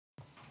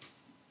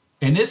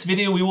In this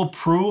video, we will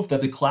prove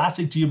that the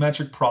classic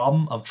geometric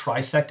problem of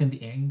trisecting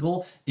the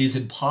angle is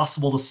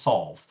impossible to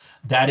solve.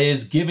 That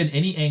is, given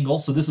any angle,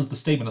 so this is the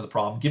statement of the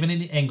problem, given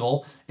any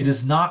angle, it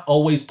is not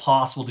always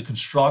possible to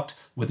construct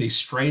with a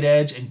straight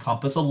edge and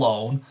compass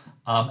alone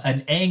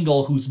an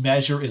angle whose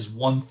measure is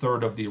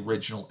 1/3 of the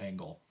original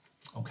angle.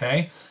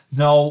 Okay,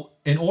 now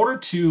in order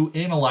to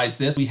analyze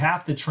this, we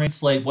have to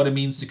translate what it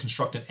means to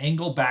construct an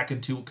angle back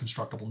into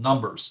constructible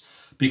numbers,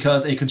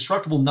 because a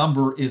constructible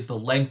number is the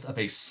length of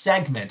a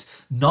segment,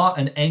 not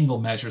an angle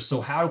measure.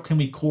 So how can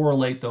we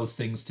correlate those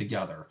things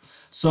together?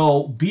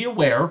 So be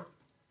aware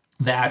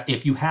that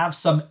if you have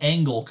some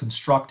angle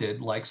constructed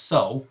like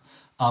so,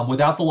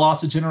 without the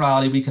loss of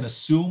generality, we can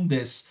assume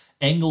this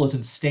angle is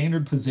in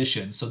standard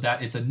position so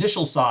that its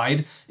initial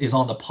side is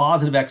on the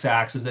positive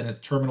x-axis and its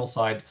terminal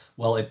side,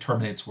 well, it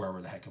terminates wherever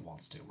the heck it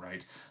wants to,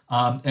 right?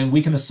 And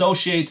we can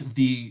associate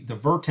the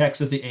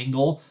vertex of the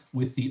angle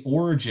with the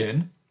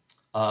origin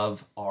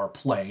of our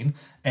plane,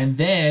 and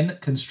then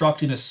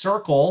constructing a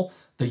circle,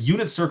 the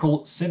unit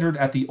circle centered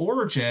at the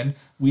origin,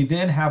 we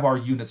then have our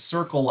unit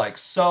circle like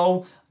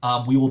so.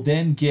 We will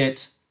then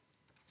get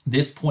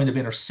this point of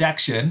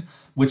intersection,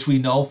 which we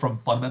know from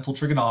fundamental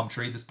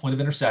trigonometry. This point of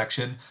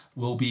intersection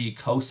will be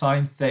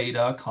cosine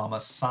theta comma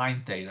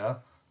sine theta,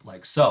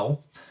 like so.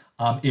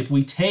 If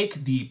we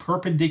take the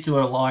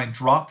perpendicular line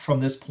dropped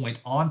from this point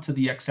onto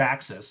the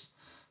x-axis,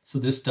 so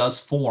this does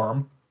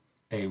form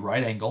a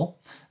right angle,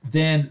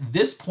 then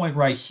this point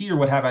right here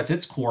would have as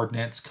its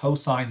coordinates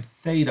cosine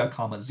theta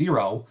comma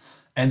 0.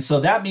 And so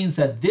that means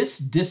that this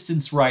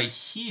distance right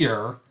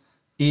here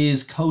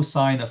is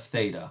cosine of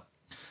theta.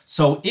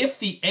 So if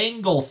the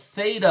angle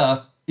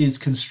theta is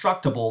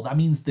constructible, that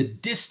means the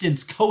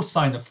distance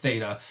cosine of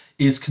theta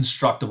is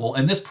constructible,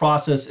 and this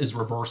process is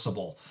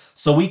reversible.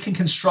 So we can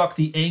construct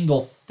the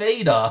angle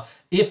theta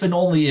if and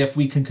only if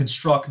we can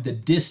construct the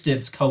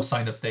distance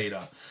cosine of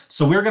theta.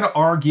 So we're going to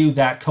argue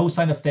that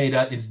cosine of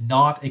theta is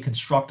not a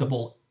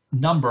constructible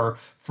number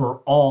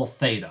for all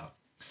theta.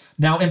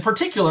 Now, in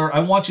particular,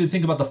 I want you to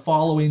think about the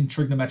following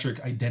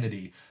trigonometric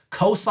identity.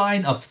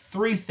 Cosine of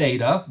 3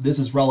 theta, this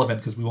is relevant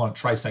because we want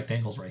to trisect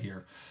angles right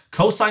here.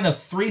 Cosine of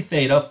 3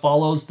 theta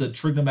follows the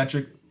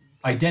trigonometric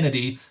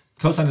identity.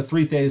 Cosine of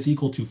 3 theta is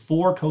equal to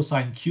 4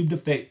 cosine cubed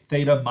of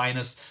theta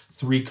minus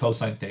 3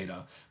 cosine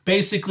theta.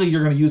 Basically,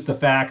 you're going to use the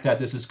fact that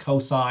this is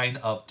cosine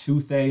of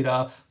 2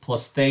 theta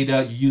plus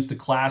theta. You use the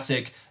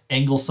classic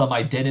angle sum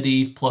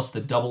identity plus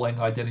the double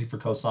angle identity for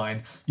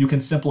cosine. You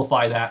can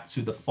simplify that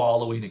to the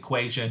following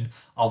equation.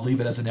 I'll leave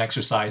it as an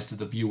exercise to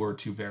the viewer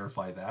to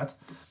verify that.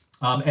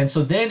 And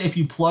so then if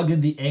you plug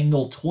in the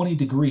angle 20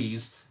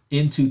 degrees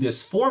into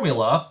this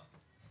formula,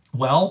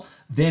 well,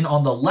 then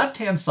on the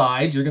left-hand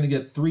side, you're going to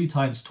get 3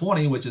 times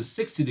 20, which is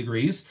 60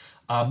 degrees.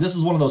 This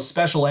is one of those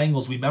special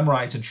angles we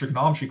memorized in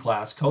trigonometry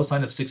class.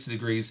 Cosine of 60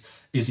 degrees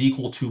is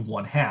equal to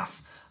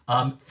 1/2.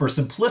 For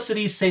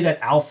simplicity, say that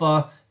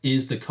alpha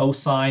is the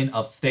cosine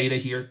of theta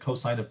here,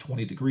 cosine of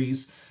 20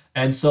 degrees.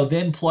 And so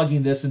then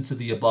plugging this into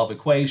the above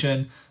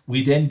equation,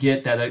 we then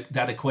get that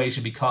that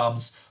equation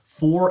becomes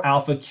 4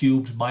 alpha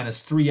cubed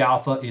minus 3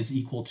 alpha is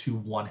equal to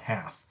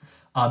 1/2.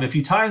 If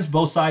you times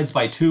both sides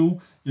by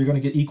 2, you're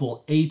going to get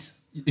equal 8.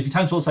 If you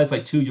times both sides by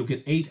 2, you'll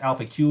get 8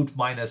 alpha cubed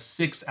minus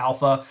 6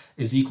 alpha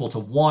is equal to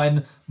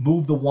 1.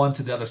 Move the 1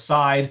 to the other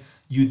side.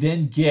 You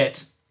then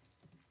get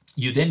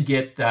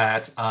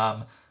that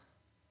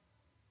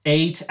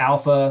 8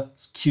 alpha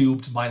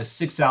cubed minus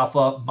 6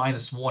 alpha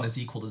minus 1 is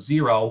equal to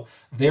 0.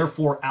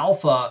 Therefore,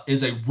 alpha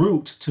is a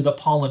root to the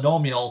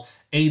polynomial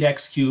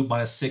 8x cubed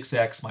minus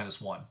 6x minus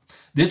 1.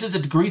 This is a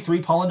degree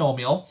 3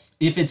 polynomial.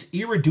 If it's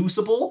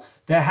irreducible,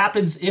 that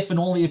happens if and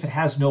only if it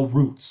has no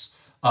roots.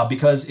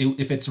 Because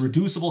if it's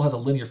reducible, it has a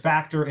linear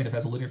factor, and if it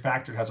has a linear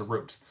factor, it has a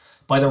root.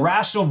 By the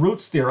rational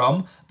roots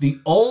theorem, the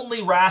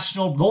only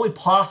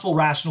possible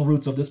rational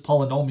roots of this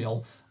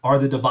polynomial are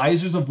the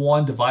divisors of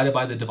 1 divided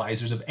by the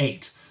divisors of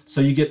 8. So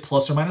you get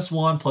plus or minus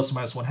 1, plus or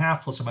minus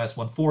 1/2, plus or minus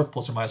 1/4,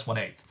 plus or minus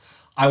 1/8.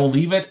 I will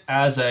leave it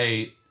as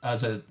an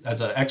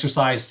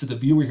exercise to the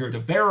viewer here to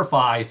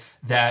verify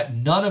that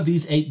none of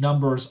these 8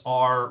 numbers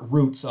are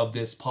roots of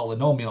this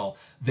polynomial.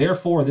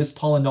 Therefore, this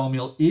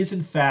polynomial is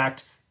in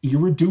fact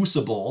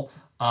irreducible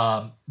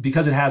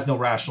because it has no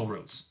rational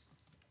roots.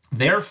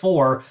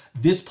 Therefore,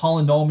 this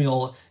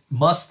polynomial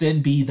must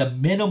then be the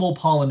minimal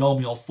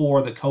polynomial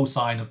for the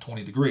cosine of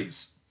 20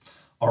 degrees.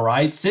 All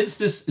right, since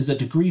this is a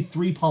degree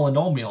 3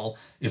 polynomial,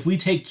 if we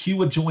take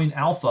q adjoin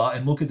alpha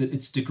and look at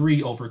its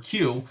degree over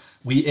q,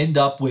 we end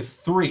up with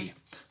 3.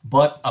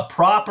 But a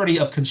property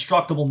of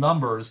constructible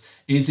numbers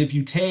is if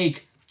you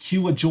take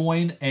q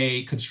adjoin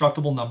a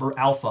constructible number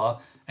alpha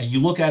and you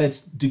look at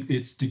its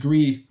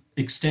degree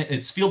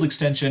its field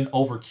extension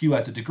over q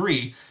as a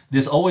degree,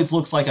 this always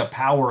looks like a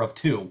power of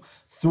 2.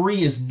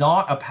 3 is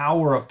not a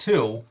power of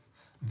 2.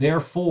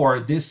 Therefore,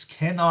 this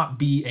cannot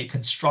be a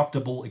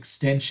constructible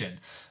extension.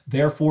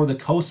 Therefore, the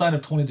cosine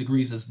of 20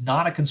 degrees is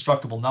not a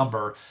constructible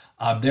number.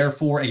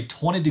 Therefore, a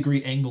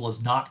 20-degree angle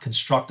is not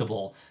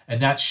constructible.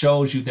 And that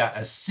shows you that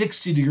a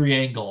 60-degree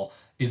angle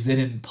is then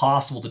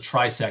impossible to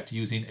trisect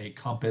using a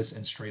compass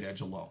and straight edge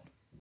alone.